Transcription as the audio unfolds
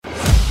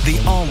The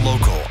All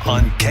Local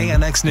on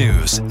KNX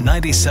News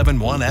 97.1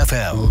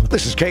 FM.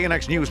 This is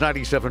KNX News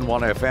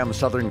 97.1 FM,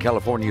 Southern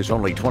California's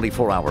only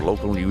 24-hour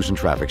local news and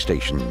traffic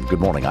station. Good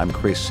morning, I'm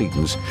Chris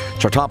Seatons.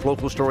 It's our top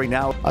local story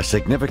now. A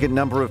significant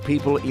number of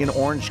people in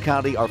Orange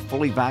County are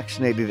fully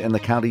vaccinated, and the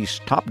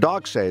county's top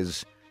dog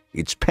says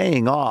it's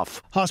paying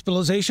off.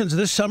 Hospitalizations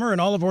this summer in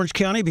all of Orange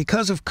County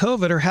because of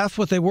COVID are half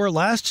what they were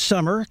last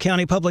summer.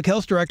 County Public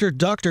Health Director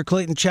Dr.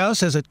 Clayton Chow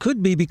says it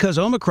could be because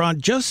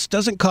Omicron just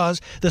doesn't cause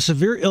the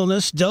severe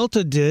illness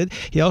Delta did.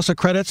 He also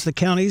credits the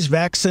county's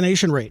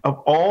vaccination rate. Of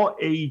all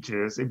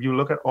ages, if you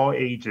look at all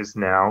ages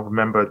now,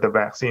 remember the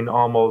vaccine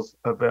almost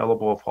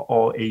available for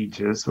all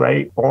ages,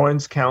 right?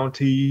 Orange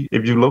County,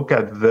 if you look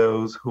at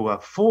those who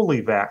are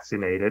fully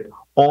vaccinated,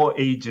 all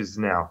ages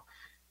now,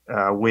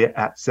 we're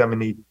at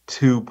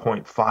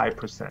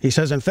 72.5%. He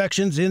says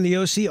infections in the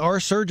OC are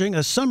surging,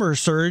 a summer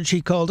surge, he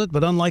called it.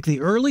 But unlike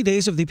the early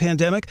days of the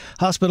pandemic,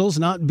 hospitals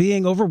not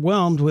being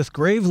overwhelmed with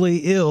gravely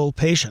ill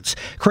patients.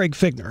 Craig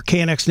Figner,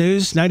 KNX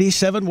News,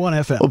 97.1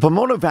 FM. Well,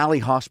 Pomona Valley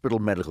Hospital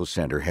Medical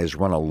Center has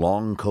run a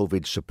long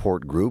COVID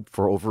support group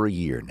for over a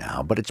year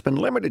now, but it's been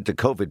limited to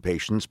COVID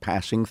patients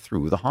passing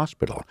through the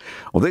hospital.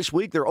 Well, this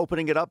week they're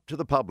opening it up to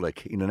the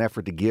public in an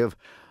effort to give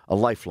a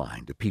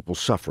lifeline to people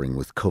suffering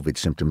with COVID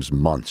symptoms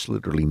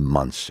literally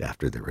months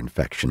after their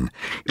infection.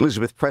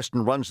 Elizabeth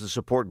Preston runs the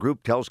support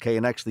group, tells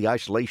KNX the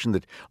isolation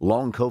that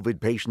long COVID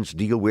patients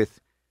deal with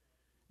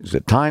is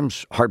at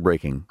times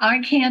heartbreaking.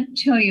 I can't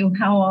tell you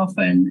how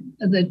often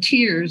the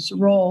tears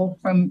roll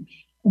from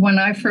when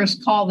I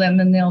first call them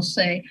and they'll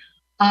say,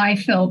 I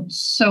felt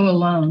so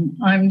alone.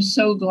 I'm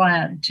so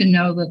glad to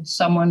know that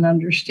someone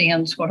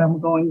understands what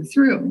I'm going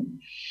through.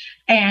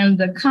 And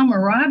the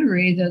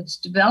camaraderie that's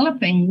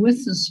developing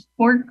with the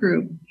support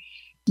group,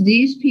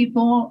 these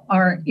people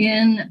are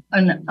in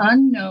an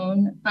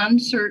unknown,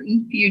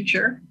 uncertain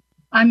future.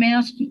 I'm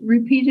asked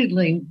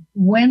repeatedly,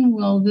 when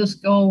will this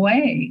go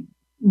away?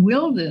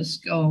 Will this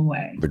go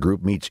away? The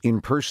group meets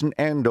in person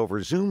and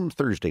over Zoom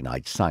Thursday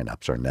night.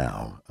 Sign-ups are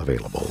now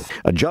available.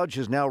 A judge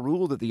has now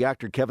ruled that the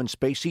actor Kevin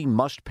Spacey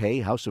must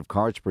pay House of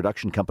Cards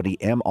production company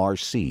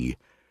MRC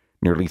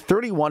nearly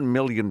 $31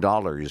 million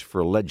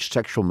for alleged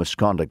sexual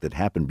misconduct that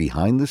happened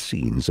behind the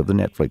scenes of the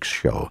Netflix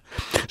show.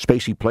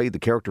 Spacey played the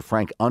character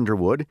Frank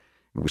Underwood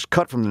and was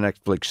cut from the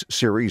Netflix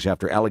series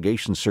after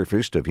allegations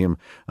surfaced of him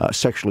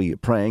sexually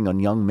preying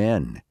on young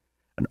men.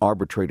 An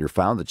arbitrator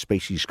found that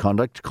Spacey's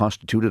conduct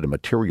constituted a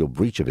material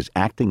breach of his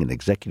acting and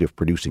executive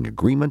producing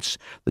agreements.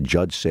 The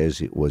judge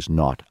says it was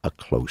not a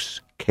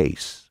close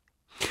case.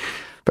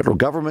 The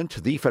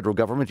federal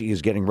government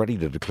is getting ready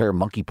to declare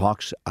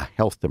monkeypox a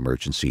health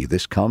emergency.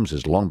 This comes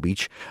as Long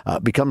Beach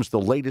becomes the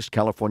latest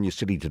California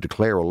city to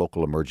declare a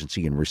local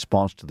emergency in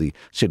response to the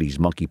city's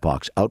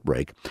monkeypox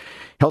outbreak.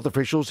 Health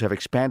officials have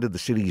expanded the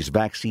city's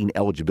vaccine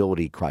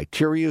eligibility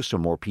criteria so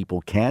more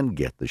people can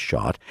get the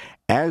shot.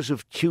 As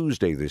of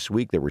Tuesday this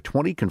week, there were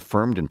 20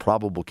 confirmed and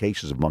probable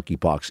cases of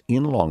monkeypox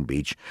in Long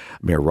Beach.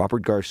 Mayor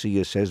Robert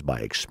Garcia says by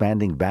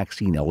expanding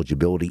vaccine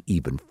eligibility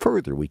even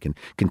further, we can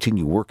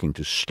continue working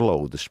to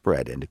slow the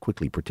spread and to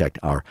quickly protect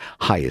our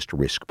highest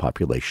risk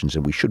populations.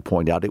 And we should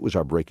point out it was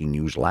our breaking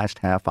news last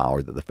half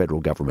hour that the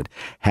federal government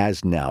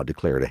has now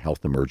declared a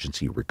health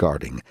emergency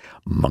regarding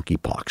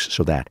monkeypox.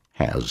 So that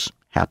has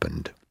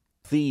happened.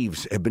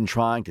 Thieves have been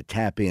trying to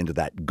tap into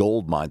that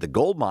gold mine, the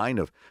gold mine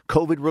of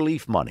COVID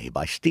relief money,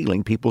 by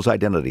stealing people's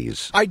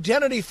identities.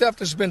 Identity theft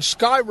has been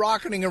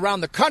skyrocketing around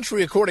the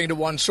country, according to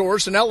one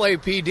source, and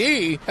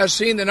LAPD has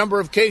seen the number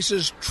of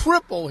cases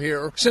triple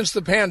here since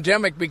the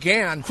pandemic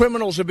began.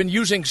 Criminals have been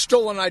using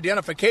stolen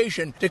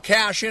identification to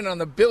cash in on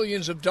the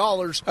billions of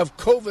dollars of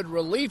COVID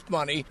relief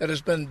money that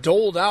has been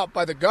doled out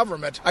by the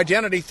government.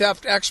 Identity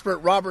theft expert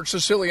Robert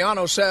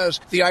Siciliano says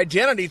the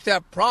identity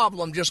theft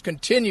problem just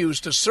continues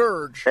to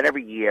surge. And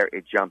every year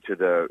it jumped to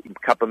the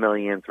couple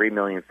million, 3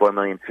 million, 4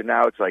 million. So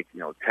now it's like,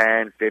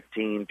 10,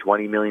 15,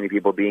 20 million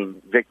people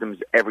being victims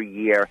every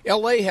year.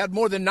 LA had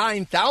more than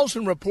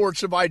 9,000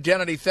 reports of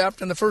identity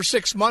theft in the first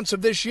 6 months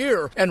of this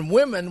year, and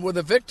women were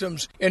the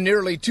victims in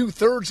nearly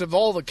 2/3 of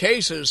all the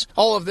cases.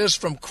 All of this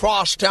from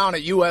Crosstown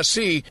at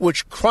USC,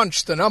 which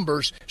crunched the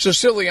numbers.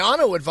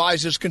 Siciliano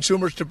advises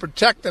consumers to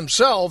protect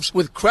themselves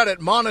with credit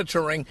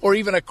monitoring or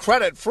even a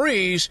credit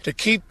freeze to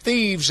keep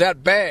thieves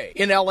at bay.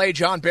 In LA,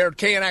 John Baird,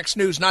 KNX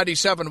News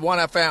 97.1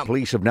 FM.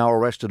 Police have now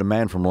arrested a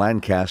man from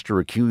Lancaster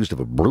accused of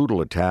a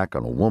brutal attack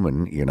on a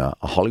woman in a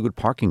Hollywood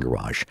parking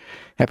garage.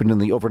 Happened in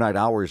the overnight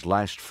hours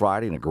last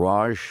Friday in a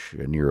garage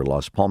near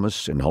Las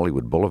Palmas and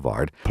Hollywood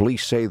Boulevard.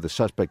 Police say the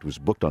suspect was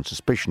booked on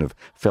suspicion of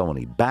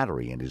felony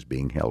battery and is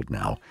being held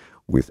now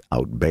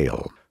without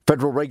bail.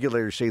 Federal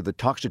regulators say the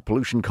toxic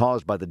pollution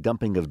caused by the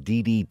dumping of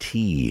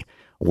DDT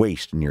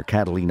waste near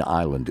Catalina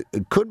Island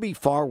could be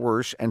far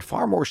worse and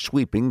far more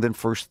sweeping than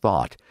first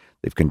thought.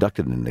 They've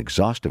conducted an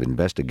exhaustive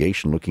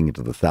investigation looking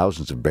into the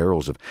thousands of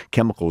barrels of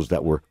chemicals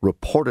that were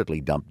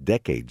reportedly dumped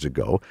decades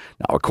ago.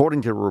 Now,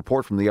 according to a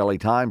report from the LA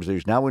Times,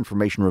 there's now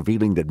information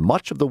revealing that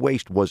much of the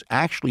waste was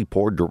actually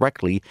poured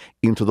directly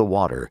into the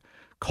water,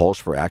 Calls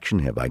for action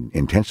have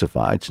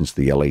intensified since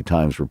the LA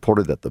Times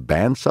reported that the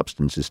banned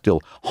substance is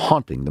still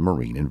haunting the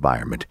marine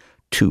environment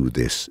to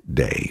this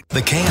day.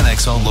 The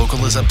KNX All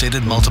Local is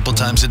updated multiple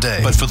times a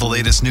day. But for the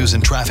latest news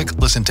and traffic,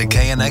 listen to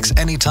KNX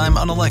anytime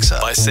on Alexa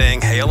by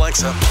saying, "Hey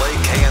Alexa, play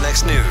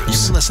KNX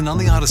News." You can listen on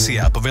the Odyssey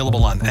app,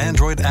 available on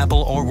Android,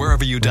 Apple, or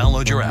wherever you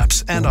download your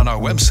apps, and on our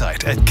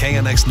website at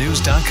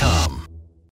knxnews.com.